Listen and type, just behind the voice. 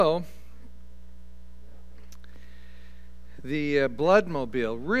So, the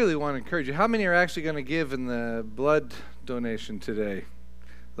Bloodmobile, really want to encourage you. How many are actually going to give in the blood donation today?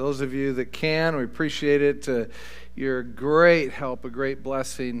 Those of you that can, we appreciate it. You're a great help, a great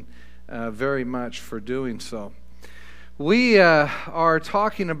blessing, very much for doing so. We are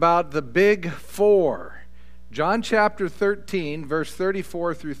talking about the Big Four. John chapter 13, verse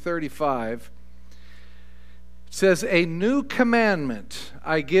 34 through 35. It says, "A new commandment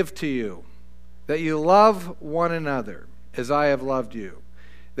I give to you, that you love one another as I have loved you,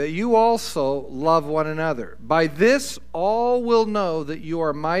 that you also love one another. By this all will know that you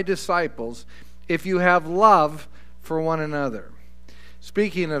are my disciples, if you have love for one another."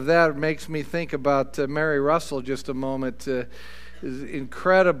 Speaking of that, it makes me think about Mary Russell just a moment.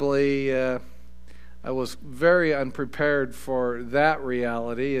 Incredibly, I was very unprepared for that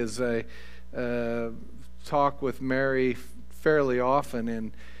reality as I talk with Mary fairly often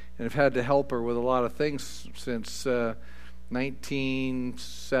and have had to help her with a lot of things since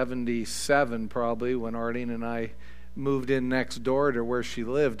 1977 probably, when Arlene and I moved in next door to where she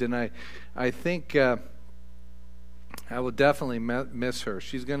lived. And I think I will definitely miss her.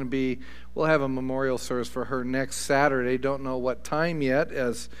 She's going to be, we'll have a memorial service for her next Saturday. Don't know what time yet,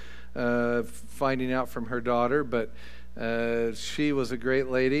 as finding out from her daughter, but she was a great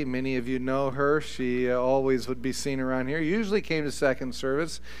lady. Many of you know her. She always would be seen around here. Usually came to second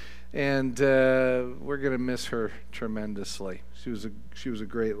service, and we're going to miss her tremendously. She was a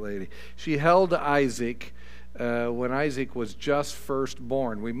great lady. She held Isaac when Isaac was just first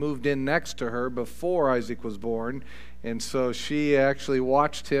born. We moved in next to her before Isaac was born, and so she actually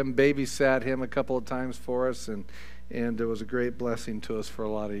watched him, babysat him a couple of times for us, and it was a great blessing to us for a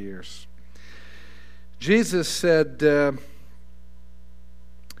lot of years. Jesus said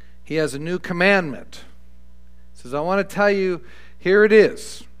he has a new commandment. He says, I want to tell you, here it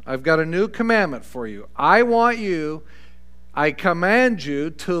is. I've got a new commandment for you. I command you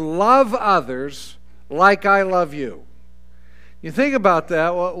to love others like I love you. You think about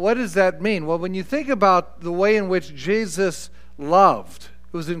that, what does that mean? Well, when you think about the way in which Jesus loved,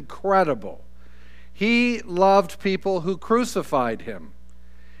 it was incredible. He loved people who crucified him.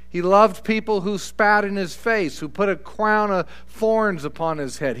 He loved people who spat in his face, who put a crown of thorns upon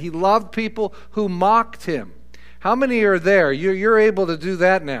his head. He loved people who mocked him. How many are there? You're able to do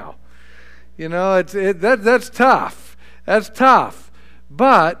that now. You know, that's tough. That's tough.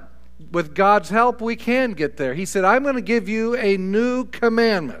 But with God's help, we can get there. He said, I'm going to give you a new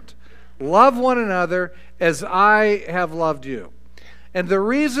commandment. Love one another as I have loved you. And the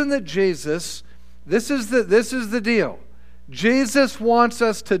reason that Jesus, this is the deal. Jesus wants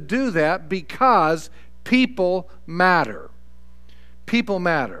us to do that because people matter. People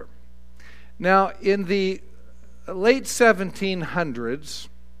matter. Now, in the late 1700s,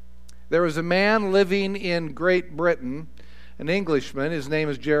 there was a man living in Great Britain, an Englishman. His name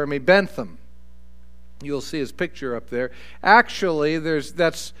is Jeremy Bentham. You'll see his picture up there. Actually,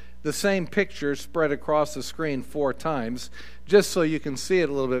 that's the same picture spread across the screen 4 times, just so you can see it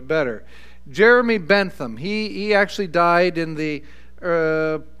a little bit better. Jeremy Bentham, he actually died in the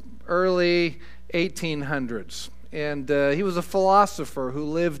early 1800s, and he was a philosopher who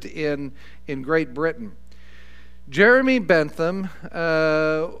lived in Great Britain. Jeremy Bentham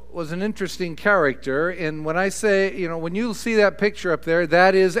was an interesting character, and when I say, when you see that picture up there,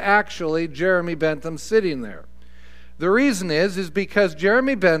 that is actually Jeremy Bentham sitting there. The reason is because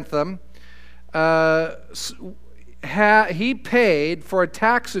Jeremy Bentham, he paid for a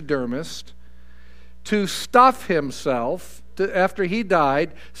taxidermist to stuff himself, after he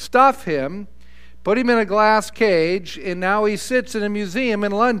died, stuff him, put him in a glass cage, and now he sits in a museum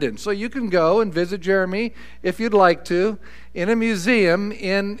in London. So you can go and visit Jeremy, if you'd like to, in a museum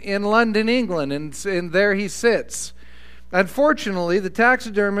in London, England, and there he sits. Unfortunately, the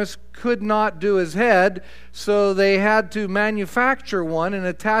taxidermist could not do his head, so they had to manufacture one and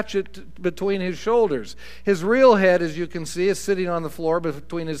attach it between his shoulders. His real head, as you can see, is sitting on the floor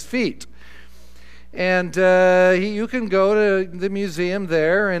between his feet. And you can go to the museum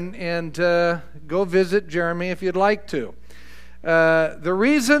there and go visit Jeremy if you'd like to. The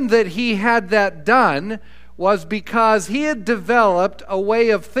reason that he had that done was because he had developed a way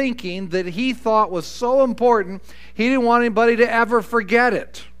of thinking that he thought was so important, he didn't want anybody to ever forget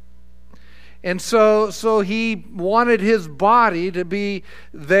it. And so he wanted his body to be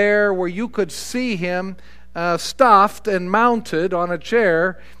there where you could see him stuffed and mounted on a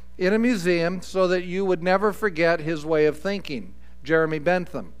chair in a museum so that you would never forget his way of thinking, Jeremy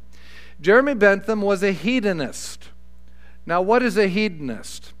Bentham. Jeremy Bentham was a hedonist. Now, what is a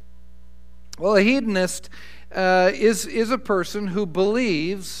hedonist? Well, a hedonist is a person who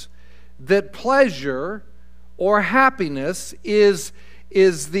believes that pleasure or happiness is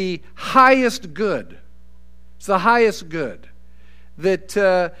the highest good. It's the highest good.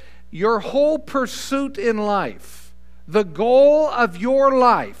 That your whole pursuit in life, the goal of your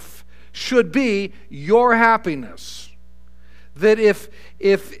life, should be your happiness. That if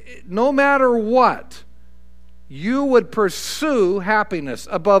no matter what, you would pursue happiness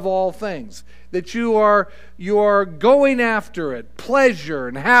above all things. That you are going after it, pleasure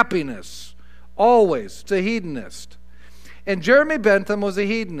and happiness, always. It's a hedonist. And Jeremy Bentham was a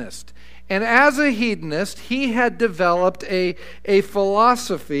hedonist. And as a hedonist, he had developed a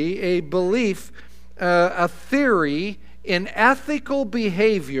philosophy, a belief, a theory in ethical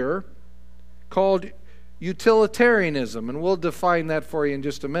behavior called utilitarianism. And we'll define that for you in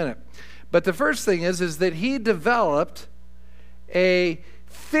just a minute. But the first thing is that he developed a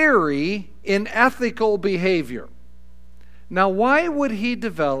theory in ethical behavior. Now, why would he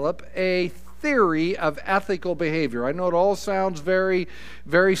develop a theory of ethical behavior? I know it all sounds very,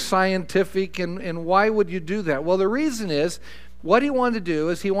 very scientific, and why would you do that? Well, the reason is, what he wanted to do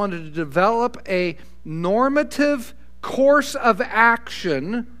is he wanted to develop a normative course of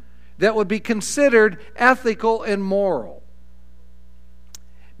action that would be considered ethical and moral.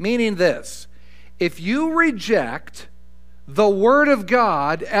 Meaning this: if you reject the Word of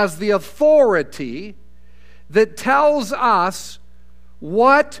God as the authority that tells us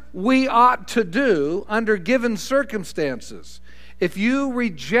what we ought to do under given circumstances, if you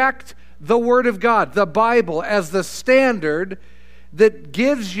reject the Word of God, the Bible, as the standard that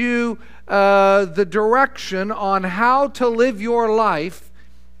gives you the direction on how to live your life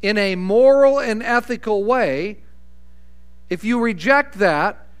in a moral and ethical way, if you reject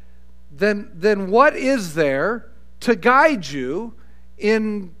that, then what is there to guide you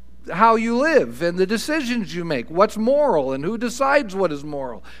in how you live and the decisions you make? What's moral and who decides what is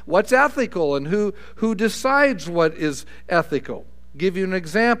moral? What's ethical and who decides what is ethical? I'll give you an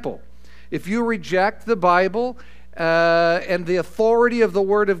example. If you reject the Bible and the authority of the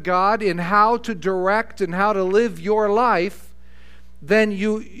Word of God in how to direct and how to live your life,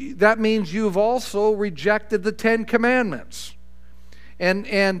 then that means you've also rejected the Ten Commandments.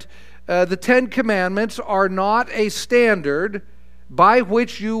 And the Ten Commandments are not a standard by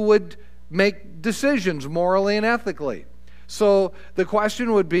which you would make decisions morally and ethically. So the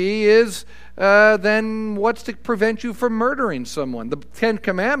question would be then what's to prevent you from murdering someone? The Ten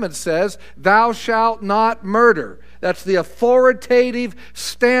Commandments says, thou shalt not murder. That's the authoritative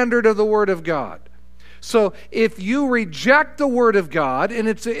standard of the Word of God. So if you reject the Word of God and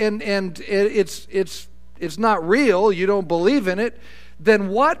it's not real, you don't believe in it, then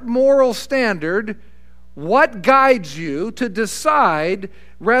what moral standard, what guides you to decide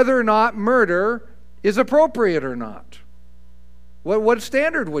whether or not murder is appropriate or not? What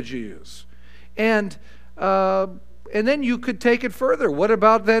standard would you use? And then you could take it further. What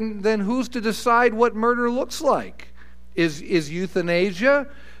about then who's to decide what murder looks like? Is euthanasia,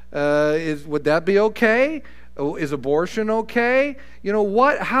 would that be okay? Is abortion okay?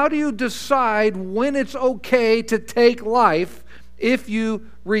 How do you decide when it's okay to take life if you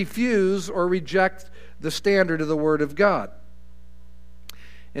refuse or reject the standard of the Word of God?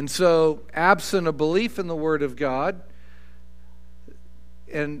 And so, absent a belief in the Word of God,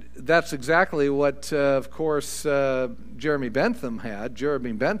 and that's exactly what, of course, Jeremy Bentham had.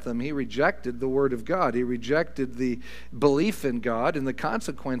 Jeremy Bentham, he rejected the Word of God. He rejected the belief in God, and the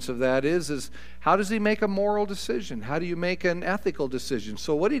consequence of that is how does he make a moral decision? How do you make an ethical decision?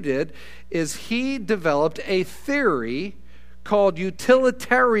 So what he did is he developed a theory called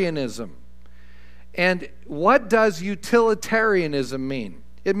utilitarianism. And what does utilitarianism mean?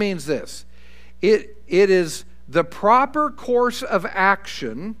 It means this. It is the proper course of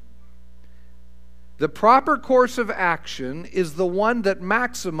action. The proper course of action is the one that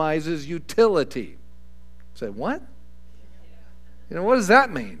maximizes utility. Say, what? What does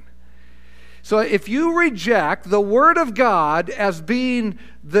that mean? So if you reject the Word of God as being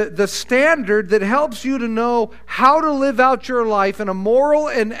the standard that helps you to know how to live out your life in a moral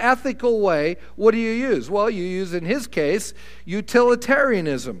and ethical way, what do you use? Well, you use, in his case,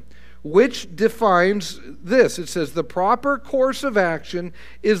 utilitarianism, which defines this. It says the proper course of action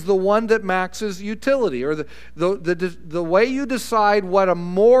is the one that maxes utility, or the way you decide what a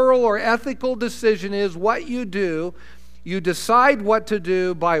moral or ethical decision is, what you do. You decide what to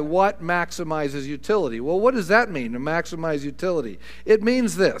do by what maximizes utility. Well, what does that mean, to maximize utility? It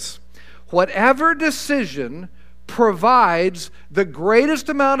means this: whatever decision provides the greatest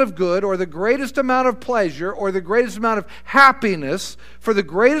amount of good or the greatest amount of pleasure or the greatest amount of happiness for the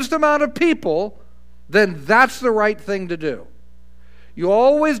greatest amount of people, then that's the right thing to do. You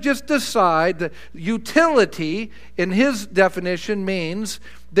always just decide that utility, in his definition, means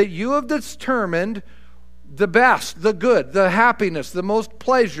that you have determined the best, the good, the happiness, the most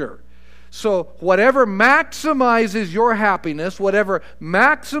pleasure. So whatever maximizes your happiness, whatever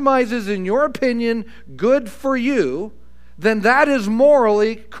maximizes, in your opinion, good for you, then that is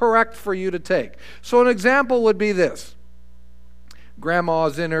morally correct for you to take. So an example would be this.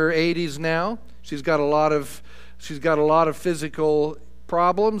 Grandma's in her 80s now. She's got a lot of physical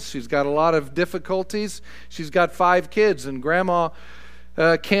problems. She's got a lot of difficulties. She's got 5 kids, and Grandma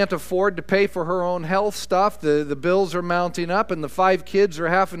can't afford to pay for her own health stuff. The bills are mounting up, and the 5 kids are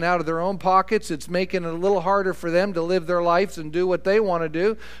having out of their own pockets. It's making it a little harder for them to live their lives and do what they want to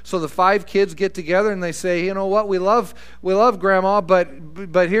do. So the 5 kids get together and they say, you know what, we love Grandma,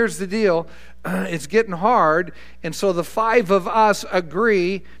 but here's the deal. It's getting hard, and so the 5 of us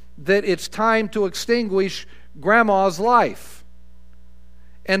agree that it's time to extinguish Grandma's life.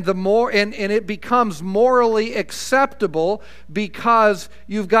 And it becomes morally acceptable because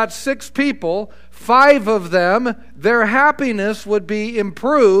you've got 6 people, 5 of them, their happiness would be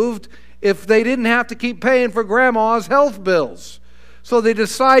improved if they didn't have to keep paying for Grandma's health bills. So they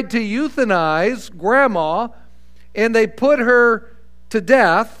decide to euthanize Grandma, and they put her to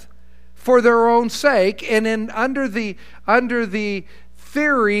death for their own sake. And under the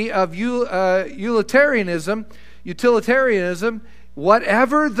theory of utilitarianism,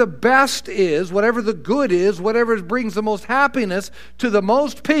 whatever the best is, whatever the good is, whatever brings the most happiness to the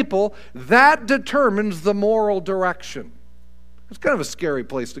most people, that determines the moral direction. It's kind of a scary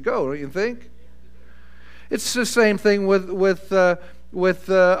place to go, don't you think? It's the same thing with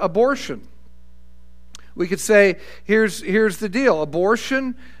abortion. We could say, here's the deal.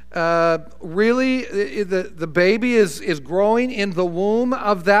 Abortion, really, the baby is growing in the womb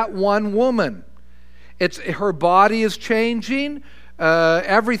of that one woman. Her body is changing.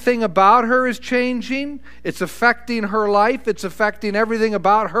 Everything about her is changing. It's affecting her life. It's affecting everything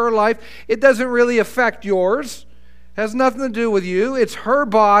about her life. It doesn't really affect yours. It has nothing to do with you. It's her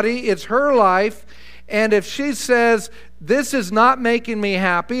body. It's her life. And if she says, this is not making me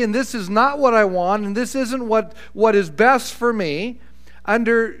happy, and this is not what I want, and this isn't what is best for me,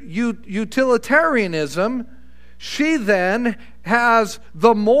 under utilitarianism, she then has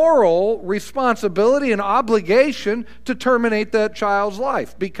the moral responsibility and obligation to terminate that child's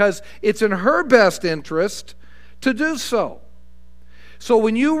life because it's in her best interest to do so. So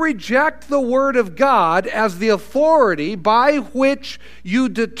when you reject the Word of God as the authority by which you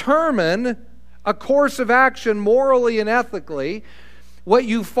determine a course of action morally and ethically, what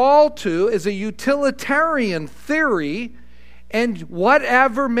you fall to is a utilitarian theory. And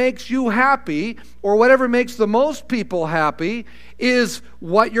whatever makes you happy, or whatever makes the most people happy, is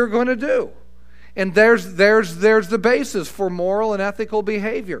what you're going to do. And there's the basis for moral and ethical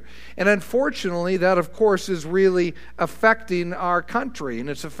behavior. And unfortunately, that, of course, is really affecting our country, and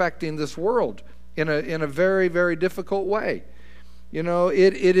it's affecting this world in a very, very difficult way. You know,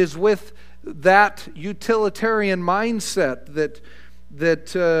 it is with that utilitarian mindset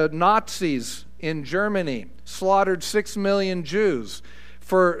that Nazis in Germany slaughtered 6 million Jews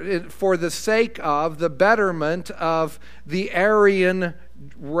for the sake of the betterment of the Aryan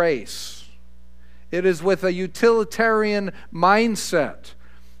race. It is with a utilitarian mindset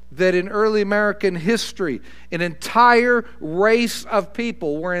that in early American history, an entire race of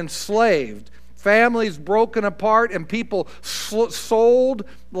people were enslaved, families broken apart, and people sold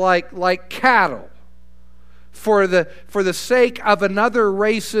like cattle for the sake of another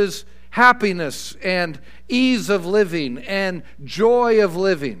race's happiness and ease of living and joy of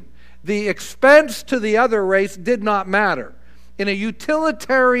living. The expense to the other race did not matter. In a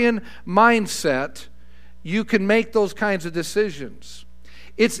utilitarian mindset, you can make those kinds of decisions.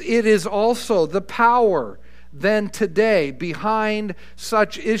 It is also the power then today behind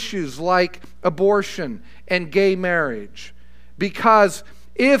such issues like abortion and gay marriage. Because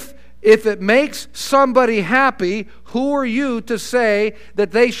if it makes somebody happy, who are you to say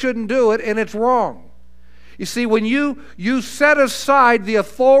that they shouldn't do it and it's wrong? You see, when you set aside the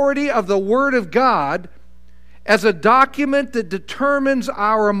authority of the Word of God as a document that determines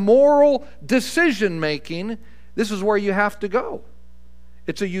our moral decision-making, this is where you have to go.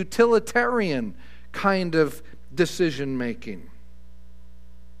 It's a utilitarian kind of decision-making.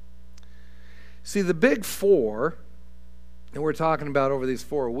 See, the big four that we're talking about over these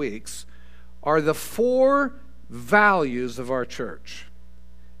 4 weeks are the 4 values of our church.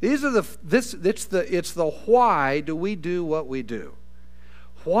 These are it's the why do we do what we do?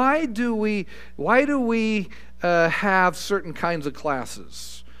 Why do we have certain kinds of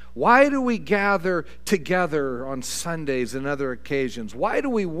classes? Why do we gather together on Sundays and other occasions? Why do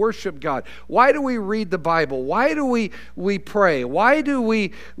we worship God? Why do we read the Bible? Why do we pray? Why do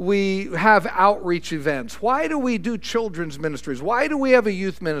we have outreach events? Why do we do children's ministries? Why do we have a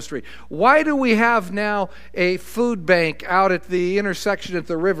youth ministry? Why do we have now a food bank out at the intersection at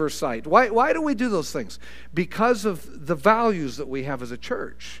the riverside? Why do we do those things? Because of the values that we have as a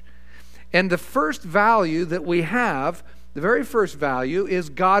church. And the first value that we have, the very first value, is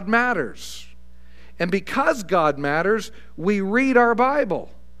God matters. And because God matters, we read our Bible.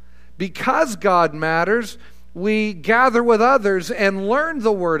 Because God matters, we gather with others and learn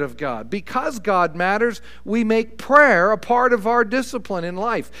the Word of God. Because God matters, we make prayer a part of our discipline in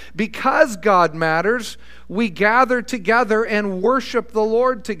life. Because God matters, we gather together and worship the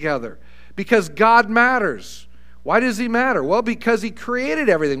Lord together. Because God matters. Why does He matter? Well, because He created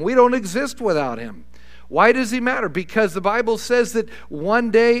everything. We don't exist without Him. Why does He matter? Because the Bible says that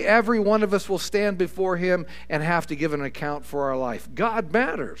one day every one of us will stand before Him and have to give an account for our life. God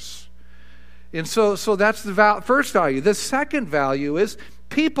matters. And so that's the first value. The second value is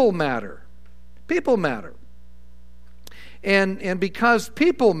people matter. People matter. And because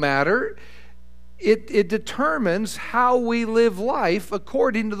people matter, it determines how we live life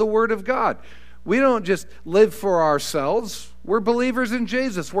according to the Word of God. We don't just live for ourselves. We're believers in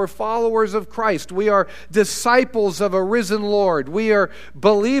Jesus. We're followers of Christ. We are disciples of a risen Lord. We are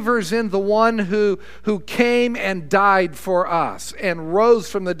believers in the one who came and died for us and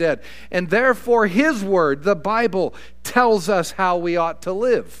rose from the dead. And therefore, His Word, the Bible, tells us how we ought to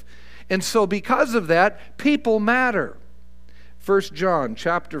live. And so because of that, people matter. 1 John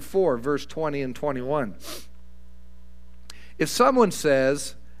chapter 4, verse 20 and 21. If someone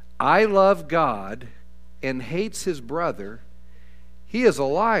says, I love God, and hates his brother, he is a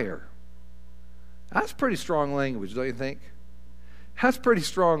liar. That's pretty strong language, don't you think? That's pretty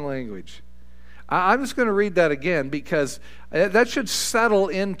strong language. I'm just going to read that again because that should settle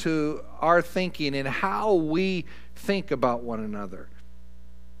into our thinking and how we think about one another.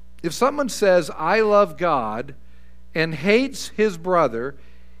 If someone says, I love God, and hates his brother,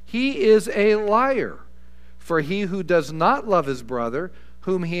 he is a liar. For he who does not love his brother,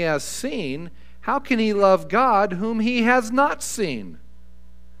 whom he has seen, how can he love God whom he has not seen?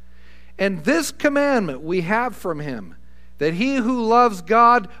 And this commandment we have from him, that he who loves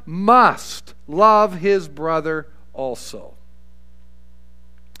God must love his brother also.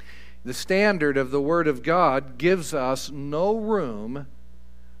 The standard of the Word of God gives us no room.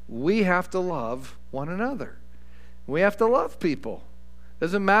 We have to love one another. We have to love people.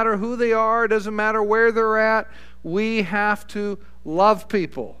 Doesn't matter who they are, doesn't matter where they're at, we have to love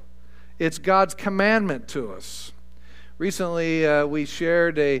people. It's God's commandment to us. Recently, we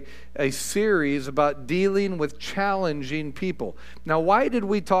shared a series about dealing with challenging people. Now, why did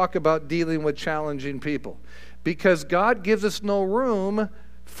we talk about dealing with challenging people? Because God gives us no room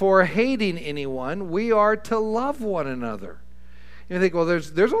for hating anyone. We are to love one another. You think, well, there's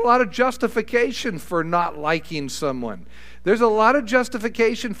a lot of justification for not liking someone. There's a lot of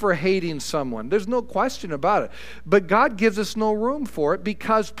justification for hating someone. There's no question about it. But God gives us no room for it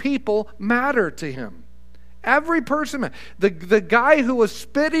because people matter to Him. Every person. The guy who was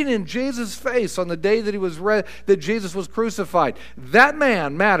spitting in Jesus' face on the day that that Jesus was crucified, that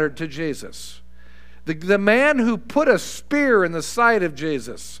man mattered to Jesus. The man who put a spear in the side of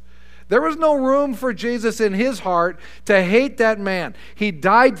Jesus, there was no room for Jesus in his heart to hate that man. He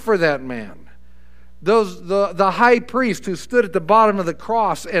died for that man. The high priest who stood at the bottom of the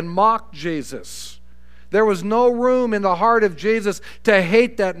cross and mocked Jesus. There was no room in the heart of Jesus to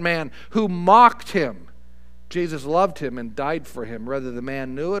hate that man who mocked him. Jesus loved him and died for him, whether the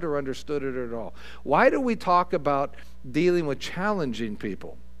man knew it or understood it at all. Why do we talk about dealing with challenging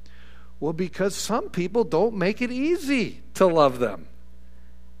people? Well, because some people don't make it easy to love them.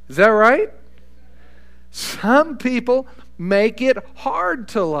 Is that right? Some people make it hard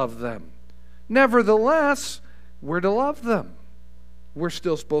to love them. Nevertheless, we're to love them. We're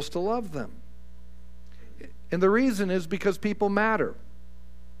still supposed to love them. And the reason is because people matter.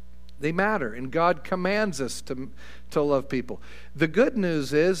 They matter, and God commands us to love people. The good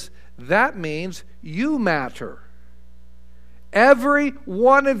news is that means you matter. Every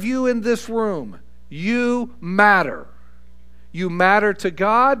one of you in this room, you matter. You matter to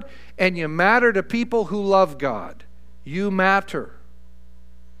God, and you matter to people who love God. You matter.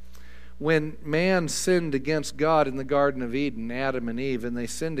 When man sinned against God in the Garden of Eden, Adam and Eve, and they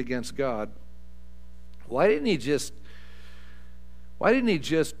sinned against God, why didn't he just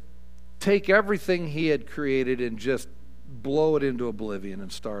take everything he had created and just blow it into oblivion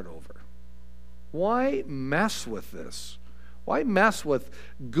and start over? Why mess with this? Why mess with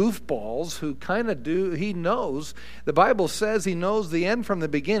goofballs who kind of do? He knows. The Bible says he knows the end from the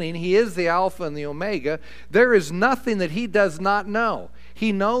beginning. He is the Alpha and the Omega. There is nothing that he does not know.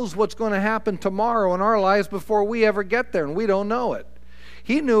 He knows what's going to happen tomorrow in our lives before we ever get there, and we don't know it.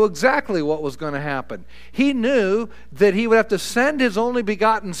 He knew exactly what was going to happen. He knew that he would have to send his only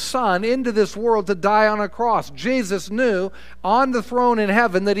begotten Son into this world to die on a cross. Jesus knew on the throne in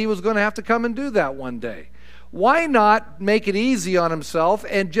heaven that he was going to have to come and do that one day. Why not make it easy on himself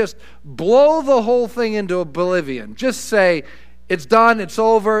and just blow the whole thing into oblivion? Just say, it's done, it's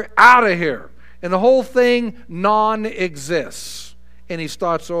over, out of here. And the whole thing non-exists. And he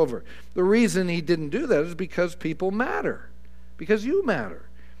starts over. The reason he didn't do that is because people matter. Because you matter.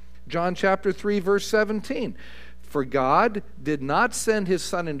 John chapter 3, verse 17. For God did not send his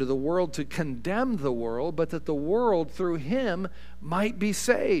Son into the world to condemn the world, but that the world through him might be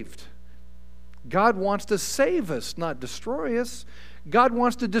saved. God wants to save us, not destroy us. God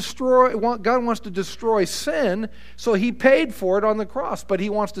wants to destroy sin, so he paid for it on the cross, but he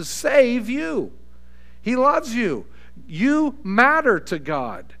wants to save you. He loves you. You matter to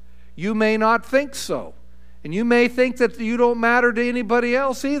God. You may not think so. And you may think that you don't matter to anybody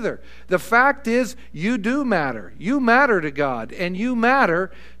else either. The fact is, you do matter. You matter to God, and you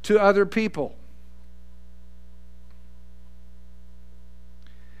matter to other people.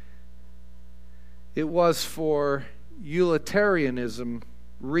 It was for utilitarianism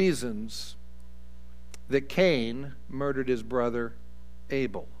reasons that Cain murdered his brother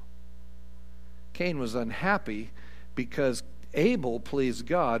Abel. Cain was unhappy because Abel pleased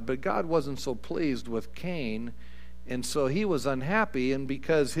God, but God wasn't so pleased with Cain, and so he was unhappy, and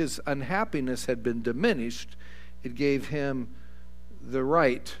because his unhappiness had been diminished, it gave him the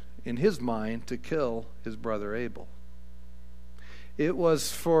right in his mind to kill his brother Abel. It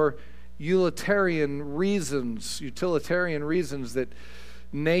was for utilitarian reasons that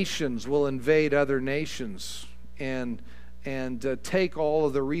nations will invade other nations and take all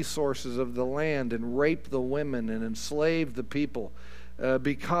of the resources of the land and rape the women and enslave the people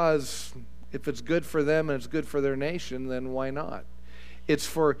because if it's good for them and it's good for their nation, then why not? It's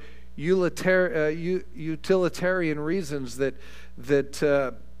for utilitarian reasons that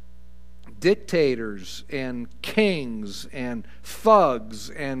dictators and kings and thugs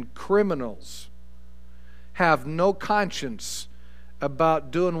and criminals have no conscience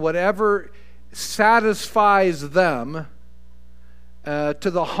about doing whatever satisfies them to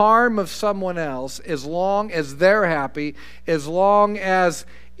the harm of someone else, as long as they're happy, as long as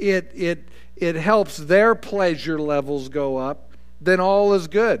it helps their pleasure levels go up, then all is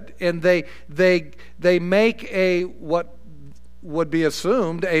good. And they make what would be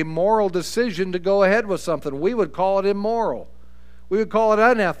assumed a moral decision to go ahead with something. We would call it immoral. We would call it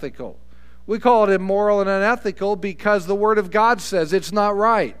unethical. We call it immoral and unethical because the Word of God says it's not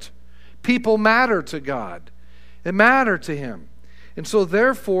right. People matter to God. They matter to Him. And so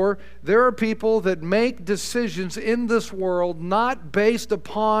therefore, there are people that make decisions in this world not based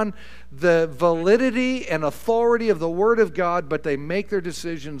upon the validity and authority of the Word of God, but they make their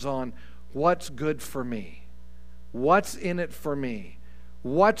decisions on what's good for me. What's in it for me?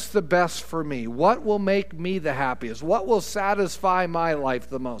 What's the best for me? What will make me the happiest? What will satisfy my life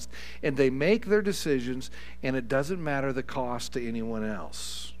the most? And they make their decisions, and it doesn't matter the cost to anyone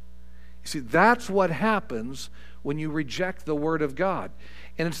else. You see, that's what happens when you reject the Word of God.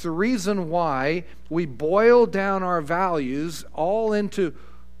 And it's the reason why we boil down our values all into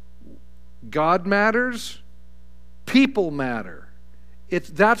God matters, people matter.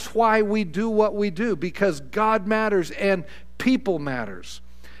 That's why we do what we do, because God matters and people matters.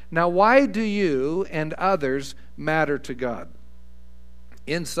 Now, why do you and others matter to God?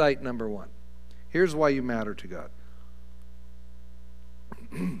 Insight number one. Here's why you matter to God.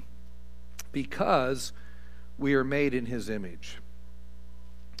 Because we are made in His image.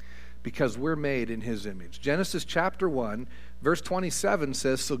 Because we're made in His image. Genesis chapter 1, verse 27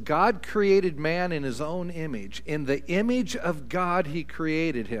 says, "So God created man in His own image. In the image of God He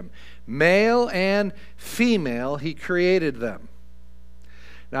created him. Male and female He created them."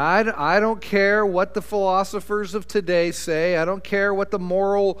 Now, I don't care what the philosophers of today say. I don't care what the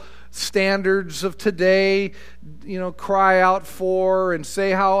moral standards of today, cry out for and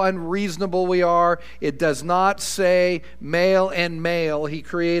say how unreasonable we are. It does not say male and male He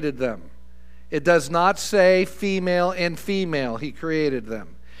created them. It does not say female and female He created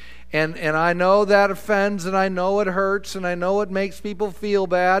them. And I know that offends, and I know it hurts, and I know it makes people feel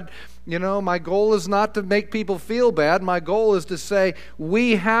bad. My goal is not to make people feel bad. My goal is to say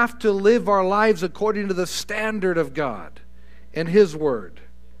we have to live our lives according to the standard of God and His Word.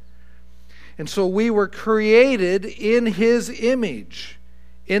 And so we were created in His image.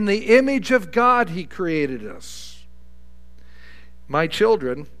 In the image of God, He created us. My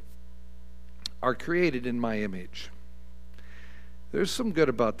children are created in my image. There's some good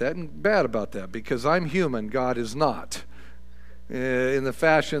about that and bad about that, because I'm human, God is not, in the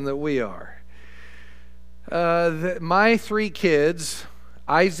fashion that we are. My 3 kids,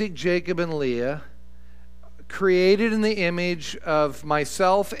 Isaac, Jacob, and Leah, created in the image of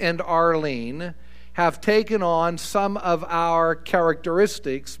myself and Arlene, have taken on some of our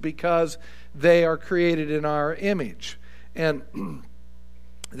characteristics because they are created in our image. And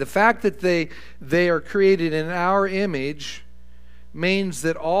the fact that they are created in our image means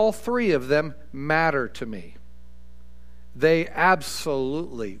that all 3 of them matter to me. They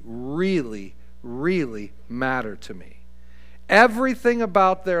absolutely, really, really matter to me. Everything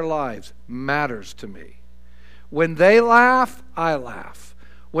about their lives matters to me. When they laugh, I laugh.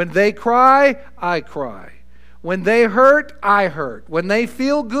 When they cry, I cry. When they hurt, I hurt. When they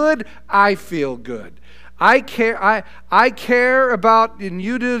feel good, I feel good. I care about, and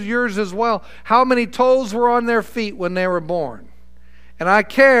you do yours as well, how many toes were on their feet when they were born. And I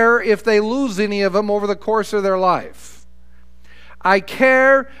care if they lose any of them over the course of their life. I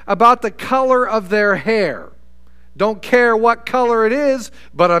care about the color of their hair. Don't care what color it is,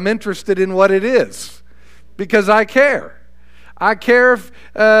 but I'm interested in what it is. Because I care. I care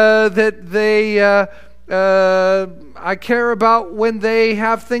that they. I care about when they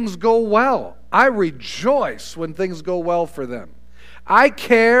have things go well. I rejoice when things go well for them. I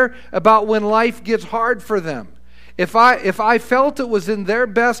care about when life gets hard for them. If I felt it was in their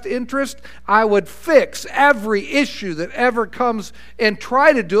best interest, I would fix every issue that ever comes and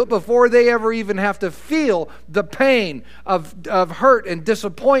try to do it before they ever even have to feel the pain of hurt and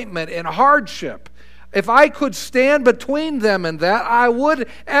disappointment and hardship. If I could stand between them and that, I would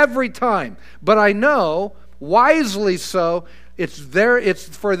every time. But I know, wisely so,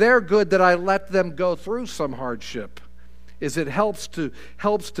 it's for their good that I let them go through some hardship. It helps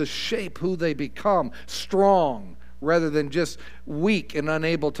to shape who they become, strong, rather than just weak and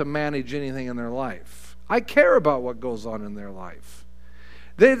unable to manage anything in their life. I care about what goes on in their life.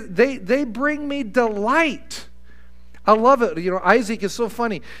 They bring me delight. I love it. Isaac is so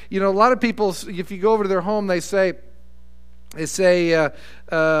funny. A lot of people, if you go over to their home, they say, hey,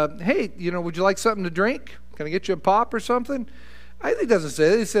 would you like something to drink? Can I get you a pop or something? Isaac doesn't say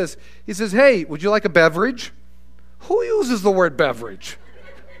that. He says, hey, would you like a beverage? Who uses the word beverage?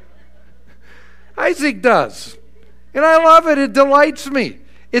 Isaac does. And I love it. It delights me.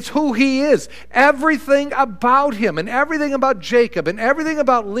 It's who he is. Everything about him and everything about Jacob and everything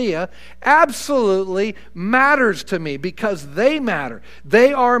about Leah absolutely matters to me because they matter.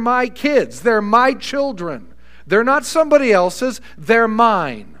 They are my kids. They're my children. They're not somebody else's. They're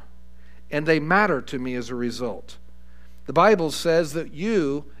mine. And they matter to me as a result. The Bible says that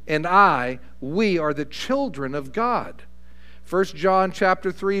you and I, we are the children of God. 1 John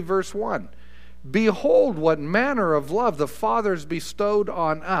chapter 3, verse 1. Behold, what manner of love the Father has bestowed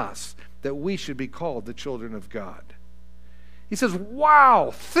on us, that we should be called the children of God. He says, wow,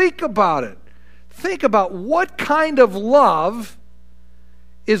 think about it. Think about what kind of love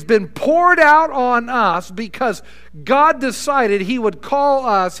has been poured out on us because God decided He would call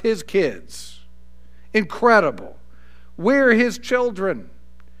us His kids. Incredible. We're His children.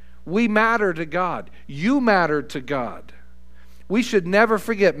 We matter to God. You matter to God. We should never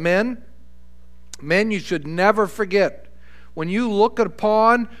forget, men, you should never forget, when you look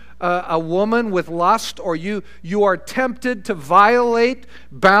upon a woman with lust, or you are tempted to violate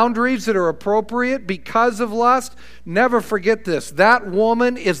boundaries that are appropriate because of lust, never forget this. That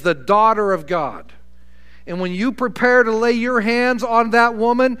woman is the daughter of God. And when you prepare to lay your hands on that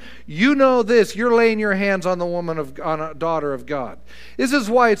woman, you know this, you're laying your hands on on a daughter of God. This is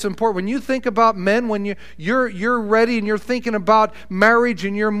why it's important. When you think about men, when you're ready and you're thinking about marriage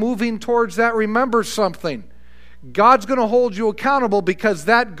and you're moving towards that, remember something. God's going to hold you accountable because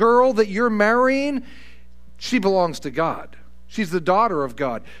that girl that you're marrying, she belongs to God. She's the daughter of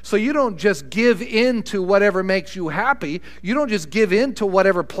God. So you don't just give in to whatever makes you happy. You don't just give in to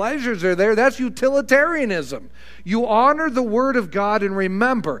whatever pleasures are there. That's utilitarianism. You honor the Word of God and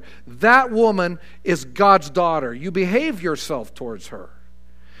remember, that woman is God's daughter. You behave yourself towards her.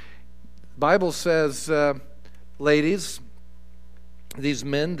 The Bible says, ladies, these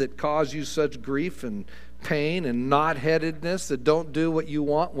men that cause you such grief and pain and knot-headedness, that don't do what you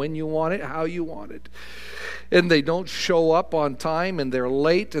want, when you want it, how you want it, and they don't show up on time and they're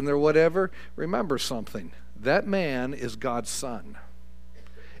late and they're whatever, remember something. That man is God's son.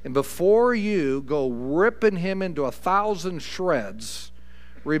 And before you go ripping him into 1,000 shreds,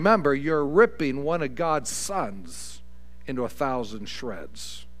 remember, you're ripping one of God's sons into 1,000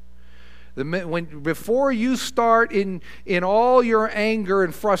 shreds. Before you start in all your anger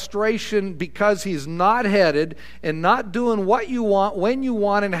and frustration because he's not headed and not doing what you want, when you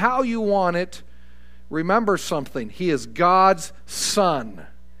want, and how you want it, remember something. He is God's son.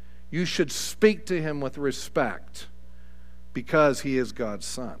 You should speak to him with respect because he is God's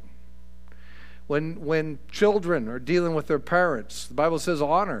son. When children are dealing with their parents, the Bible says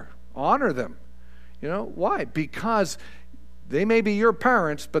honor them. You know, why? Because they may be your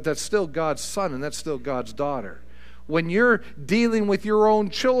parents, but that's still God's son and that's still God's daughter. When you're dealing with your own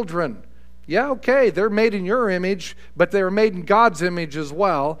children, yeah, okay, they're made in your image, but they're made in God's image as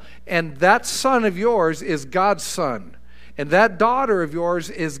well. And that son of yours is God's son. And that daughter of yours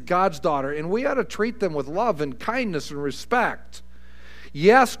is God's daughter. And we ought to treat them with love and kindness and respect.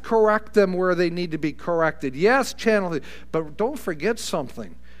 Yes, correct them where they need to be corrected. Yes, channel it. But don't forget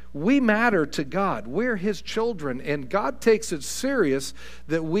something. We matter to God. We're his children, and God takes it serious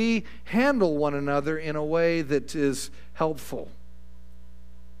that we handle one another in a way that is helpful.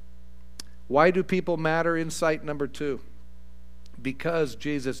 Why do people matter? Insight number 2. Because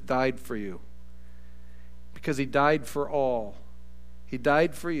Jesus died for you. Because he died for all. He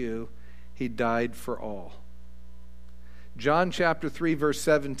died for you. He died for all. John chapter 3, verse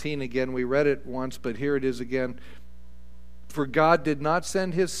 17, again, we read it once, but here it is again. For God did not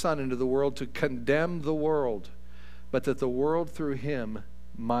send his Son into the world to condemn the world, but that the world through him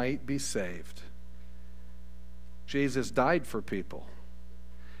might be saved. Jesus died for people.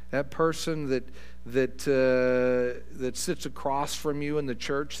 That person that sits across from you in the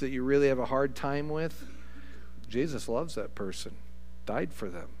church that you really have a hard time with, Jesus loves that person, died for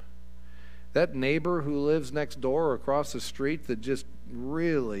them. That neighbor who lives next door or across the street that just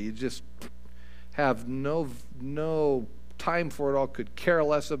have no time for it all, could care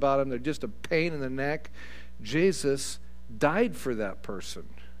less about them, they're just a pain in the neck. Jesus died for that person.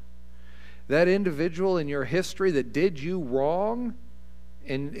 That individual in your history that did you wrong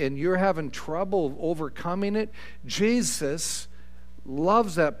and you're having trouble overcoming it, Jesus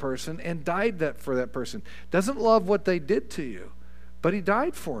loves that person and died for that person. Doesn't love what they did to you, but he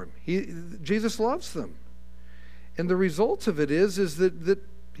died for him. Jesus loves them. And the result of it is that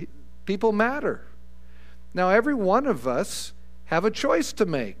people matter. Now, every one of us have a choice to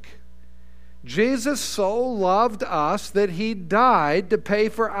make. Jesus so loved us that he died to pay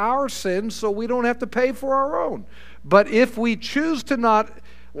for our sins so we don't have to pay for our own. But if we choose to not,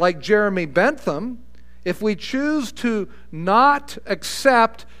 like Jeremy Bentham, if we choose to not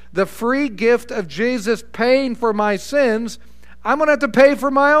accept the free gift of Jesus paying for my sins, I'm going to have to pay for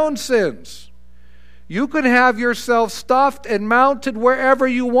my own sins. You can have yourself stuffed and mounted wherever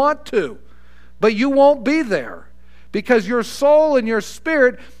you want to, but you won't be there because your soul and your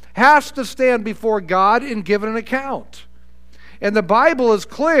spirit has to stand before God and give an account. And the Bible is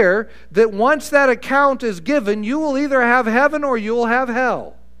clear that once that account is given, you will either have heaven or you will have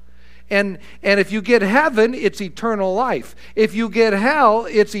hell. And if you get heaven, it's eternal life. If you get hell,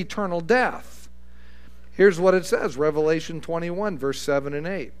 it's eternal death. Here's what it says, Revelation 21, verse 7 and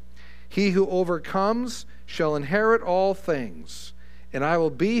 8. He who overcomes shall inherit all things, and I will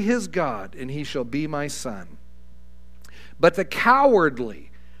be his God, and he shall be my son. But the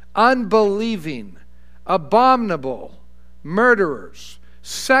cowardly, unbelieving, abominable, murderers,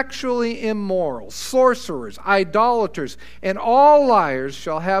 sexually immoral, sorcerers, idolaters, and all liars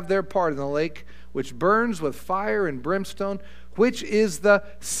shall have their part in the lake which burns with fire and brimstone, which is the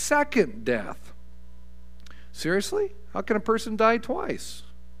second death. Seriously? How can a person die twice?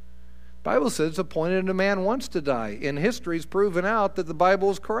 The Bible says it's appointed a man once to die. And history's proven out that the Bible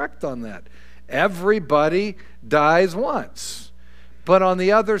is correct on that. Everybody dies once. But on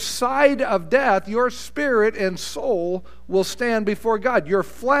the other side of death, your spirit and soul will stand before God. Your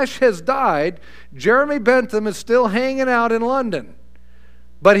flesh has died. Jeremy Bentham is still hanging out in London.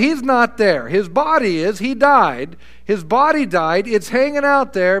 But he's not there. His body is. He died. His body died. It's hanging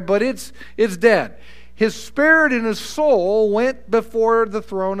out there, but it's dead. His spirit and his soul went before the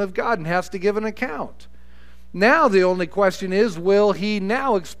throne of God and has to give an account. Now the only question is, will he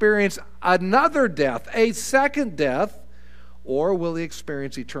now experience another death, a second death, or will he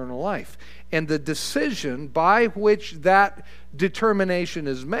experience eternal life? And the decision by which that determination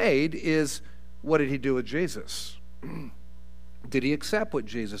is made is, what did he do with Jesus? Did he accept what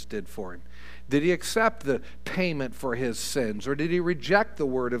Jesus did for him? Did he accept the payment for his sins? Or did he reject the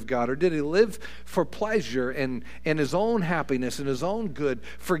word of God? Or did he live for pleasure and his own happiness and his own good,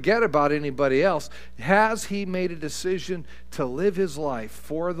 forget about anybody else? Has he made a decision to live his life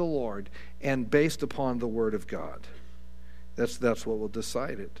for the Lord and based upon the word of God? That's what will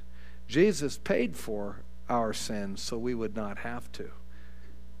decide it. Jesus paid for our sins so we would not have to.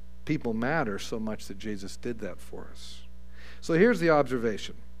 People matter so much that Jesus did that for us. So here's the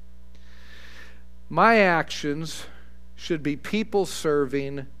observation. My actions should be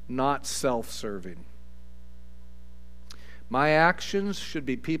people-serving, not self-serving. My actions should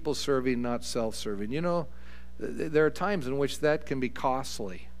be people-serving, not self-serving. You know, there are times in which that can be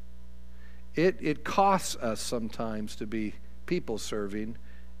costly. It costs us sometimes to be people-serving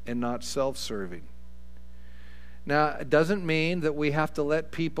and not self-serving. Now, it doesn't mean that we have to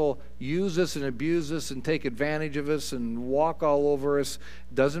let people use us and abuse us and take advantage of us and walk all over us.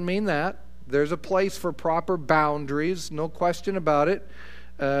 Doesn't mean that. There's a place for proper boundaries, no question about it.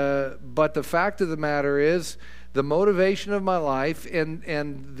 But the fact of the matter is, the motivation of my life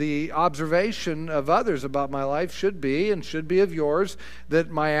and the observation of others about my life should be of yours, that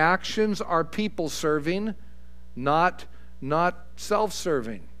my actions are people-serving, not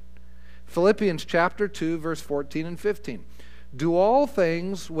self-serving. Philippians chapter 2, verse 14 and 15. Do all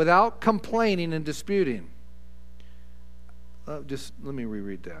things without complaining and disputing. Just let me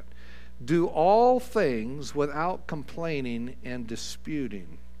reread that. Do all things without complaining and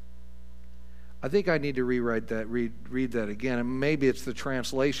disputing. I think I need to rewrite that, read that again. And maybe it's the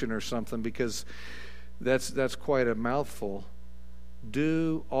translation or something, because that's quite a mouthful.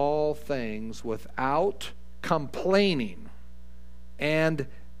 Do all things without complaining and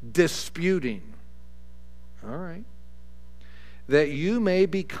disputing. All right. That you may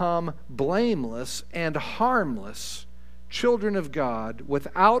become blameless and harmless, children of God,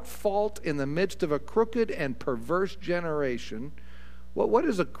 without fault in the midst of a crooked and perverse generation. What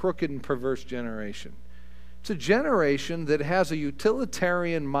is a crooked and perverse generation? It's a generation that has a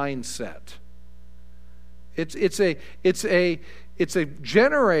utilitarian mindset. It's a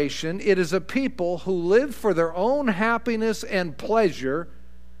generation, it is a people who live for their own happiness and pleasure,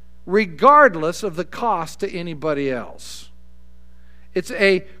 regardless of the cost to anybody else. It's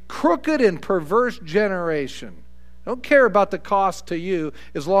a crooked and perverse generation. Don't care about the cost to you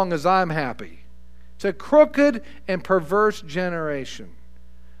as long as I'm happy. It's a crooked and perverse generation,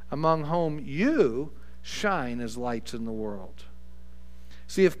 among whom you shine as lights in the world.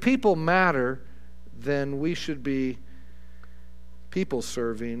 See, if people matter, then we should be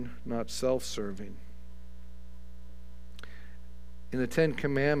people-serving, not self-serving. In the Ten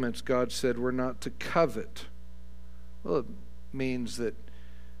Commandments, God said we're not to covet. Well, it means that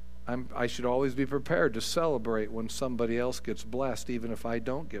I should always be prepared to celebrate when somebody else gets blessed, even if I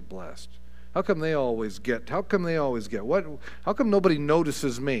don't get blessed. How come they always get? How come nobody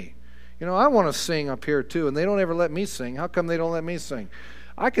notices me? You know, I want to sing up here too, and they don't ever let me sing. How come they don't let me sing?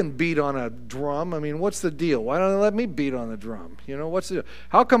 I can beat on a drum. I mean, what's the deal? Why don't they let me beat on the drum? You know, what's the deal?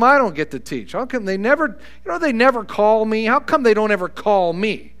 How come I don't get to teach? How come they never call me? How come they don't ever call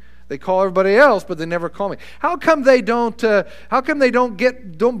me? They call everybody else, but they never call me. How come they don't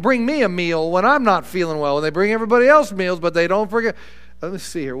bring me a meal when I'm not feeling well? And they bring everybody else meals, but they don't forget. Let me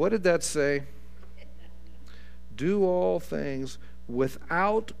see here. What did that say? Do all things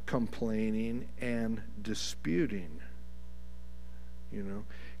without complaining and disputing. You know,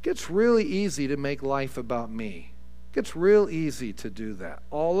 it gets really easy to make life about me. It gets real easy to do that.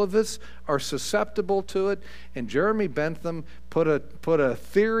 All of us are susceptible to it, and Jeremy Bentham put a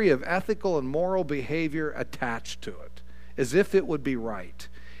theory of ethical and moral behavior attached to it, as if it would be right.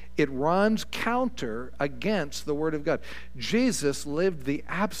 It runs counter against the Word of God. Jesus lived the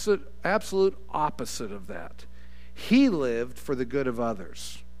absolute opposite of that. He lived for the good of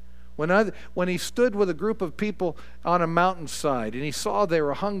others. When he stood with a group of people on a mountainside and he saw they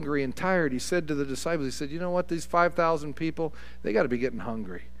were hungry and tired, he said to the disciples, he said, you know what, these 5,000 people, they got to be getting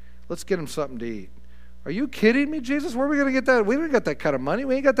hungry. Let's get them something to eat. Are you kidding me, Jesus? Where are we going to get that? We don't got that kind of money.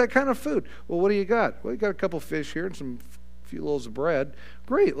 We ain't got that kind of food. Well, what do you got? Well, you got a couple fish here and some few loaves of bread.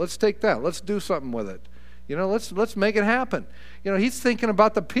 Great, let's take that. Let's do something with it. You know, let's make it happen. You know, he's thinking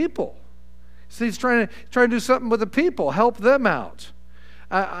about the people. So he's trying to do something with the people, help them out.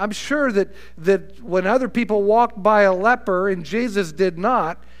 I'm sure that when other people walked by a leper and Jesus did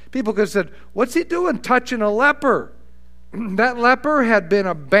not, people could have said, what's he doing touching a leper? That leper had been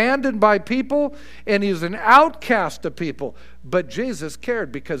abandoned by people, and he was an outcast to people. But Jesus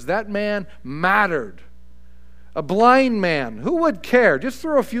cared because that man mattered. A blind man, who would care? Just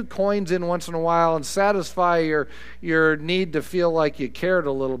throw a few coins in once in a while and satisfy your need to feel like you cared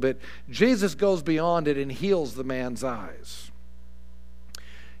a little bit. Jesus goes beyond it and heals the man's eyes.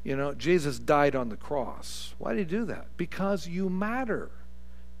 You know, Jesus died on the cross. Why did he do that? Because you matter.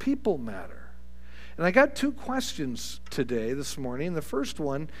 People matter. And I got two questions this morning. The first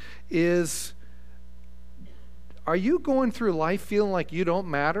one is, Are you going through life feeling like you don't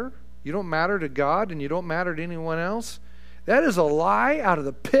matter? You don't matter to God and you don't matter to anyone else? That is a lie out of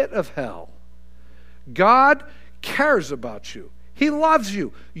the pit of hell. God cares about you. He loves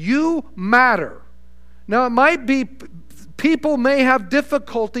you. You matter. Now, it might be people may have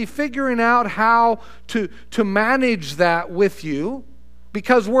difficulty figuring out how to manage that with you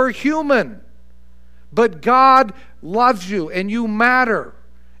because we're human. But God loves you and you matter.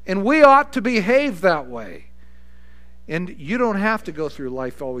 And we ought to behave that way. And you don't have to go through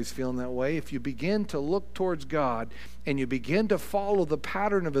life always feeling that way. If you begin to look towards God and you begin to follow the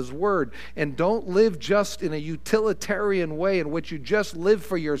pattern of His Word and don't live just in a utilitarian way in which you just live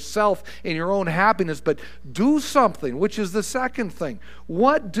for yourself and your own happiness, but do something, which is the second thing.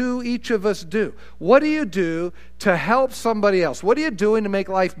 What do each of us do? What do you do to help somebody else? What are you doing to make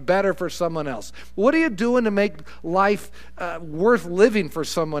life better for someone else? What are you doing to make life worth living for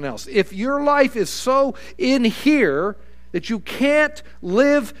someone else? If your life is so in here that you can't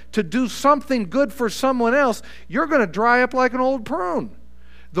live to do something good for someone else, you're going to dry up like an old prune.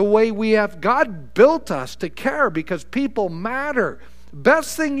 The way we have, God built us to care because people matter.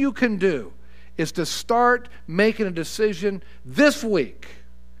 Best thing you can do is to start making a decision this week.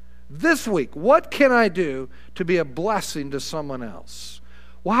 This week, what can I do to be a blessing to someone else?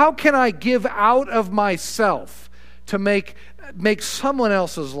 Well, how can I give out of myself to make someone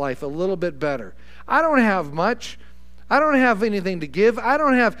else's life a little bit better? I don't have much. I don't have anything to give. I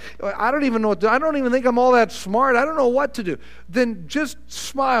don't even know what to do. I don't even think I'm all that smart. I don't know what to do. Then just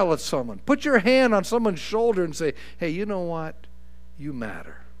smile at someone. Put your hand on someone's shoulder and say, hey, you know what? You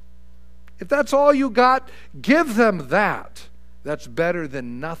matter. If that's all you got, give them that. That's better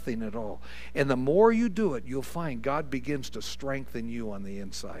than nothing at all. And the more you do it, you'll find God begins to strengthen you on the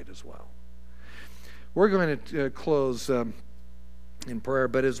inside as well. We're going to close in prayer,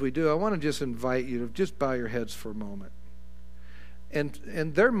 but as we do, I want to just invite you to just bow your heads for a moment.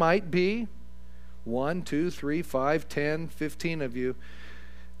 And there might be 1, 2, 3, 5, 10, 15 of you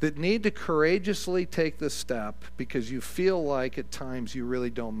that need to courageously take this step because you feel like at times you really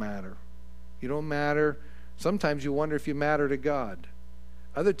don't matter. You don't matter. Sometimes you wonder if you matter to God.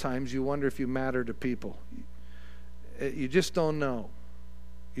 Other times you wonder if you matter to people. You just don't know.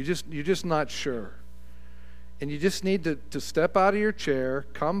 You're just not sure. And you just need to step out of your chair,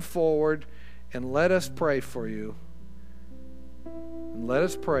 come forward, and let us pray for you. And let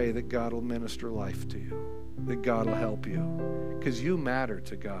us pray that God will minister life to you, that God will help you, because you matter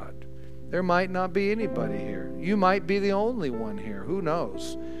to God. There might not be anybody here. You might be the only one here. Who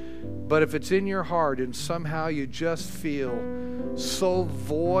knows? But if it's in your heart and somehow you just feel so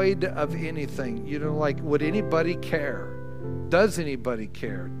void of anything, like, would anybody care? Does anybody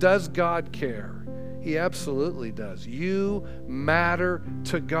care? Does God care? He absolutely does. You matter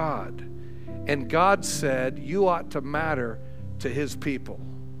to God. And God said you ought to matter to His people.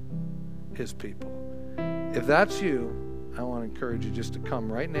 His people. If that's you, I want to encourage you just to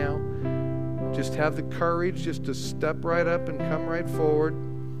come right now. Just have the courage just to step right up and come right forward.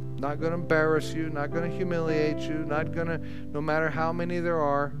 Not going to embarrass you, not going to humiliate you, not going to, no matter how many there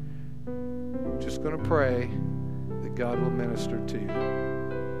are, just going to pray that God will minister to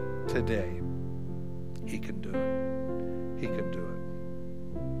you today. He can do it. He can do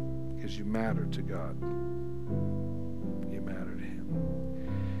it. Because you matter to God. You matter to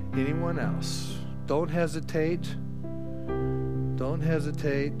Him. Anyone else? Don't hesitate. Don't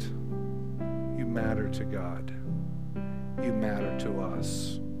hesitate. You matter to God. You matter to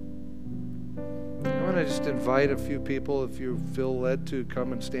us. I want to just invite a few people, if you feel led to,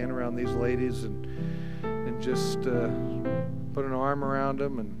 come and stand around these ladies and just put an arm around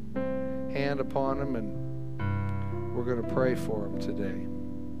them and hand upon them, and we're going to pray for them today.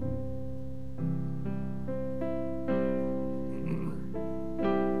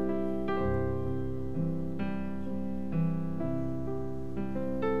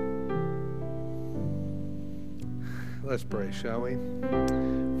 Let's pray, shall we?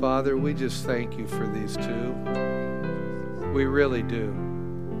 Father, we just thank you for these two. We really do.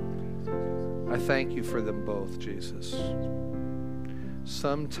 I thank you for them both, Jesus.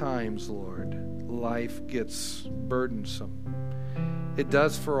 Sometimes, Lord, life gets burdensome. It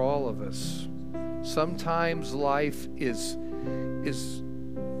does for all of us. Sometimes life is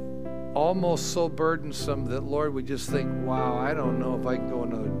almost so burdensome that, Lord, we just think, wow, I don't know if I can go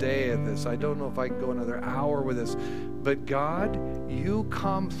another day of this. I don't know if I can go another hour with this. But God, you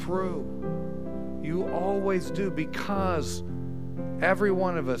come through. You always do, because every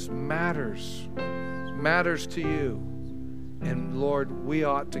one of us matters to you. And Lord, we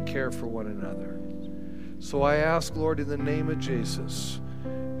ought to care for one another. So I ask, Lord, in the name of Jesus,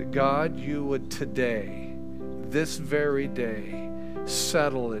 that God, you would today, this very day,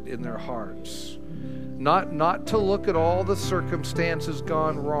 settle it in their hearts. Not to look at all the circumstances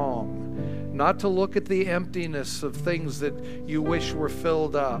gone wrong, not to look at the emptiness of things that you wish were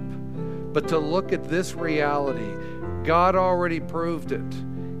filled up, but to look at this reality. God already proved it.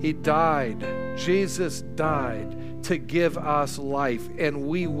 He died. Jesus died to give us life, and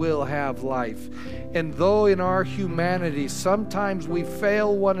we will have life. And though in our humanity sometimes we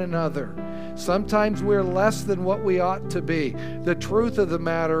fail one another, sometimes we're less than what we ought to be, the truth of the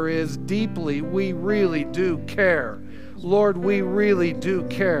matter is, deeply, we really do care. Lord, we really do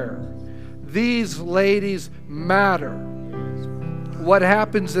care. These ladies matter. What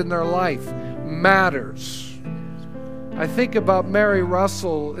happens in their life matters. I think about Mary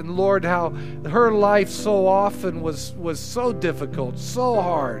Russell, and Lord, how her life so often was so difficult, so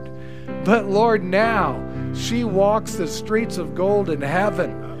hard. But Lord, now she walks the streets of gold in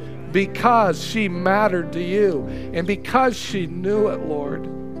heaven because she mattered to you and because she knew it, Lord.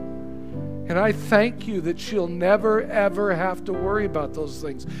 And I thank you that she'll never, ever have to worry about those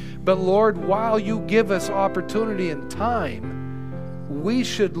things. But Lord, while you give us opportunity and time, we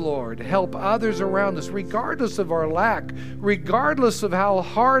should, Lord, help others around us, regardless of our lack, regardless of how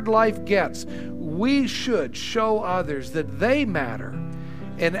hard life gets. We should show others that they matter.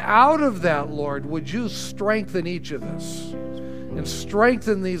 And out of that, Lord, would you strengthen each of us and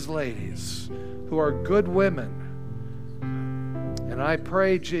strengthen these ladies who are good women. And I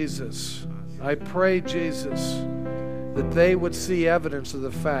pray, Jesus, that they would see evidence of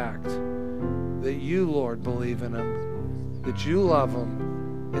the fact that you, Lord, believe in them, that you love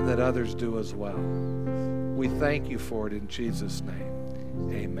them, and that others do as well. We thank you for it in Jesus'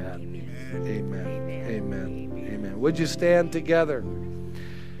 name. Amen. Amen. Amen. Amen. Would you stand together?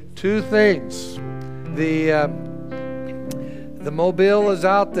 Two things. The mobile is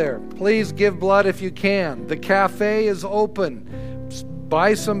out there. Please give blood if you can. The cafe is open.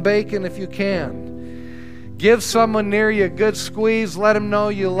 Buy some bacon if you can. Give someone near you a good squeeze. Let them know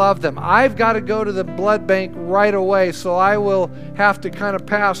you love them. I've got to go to the blood bank right away, so I will have to kind of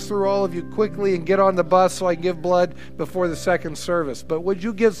pass through all of you quickly and get on the bus so I can give blood before the second service. But would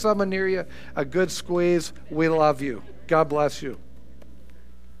you give someone near you a good squeeze? We love you. God bless you.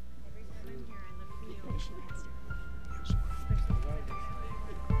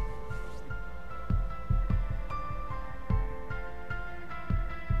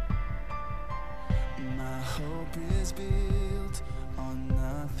 Built on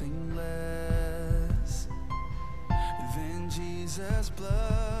nothing less than Jesus'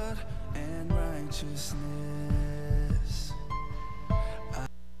 blood and righteousness.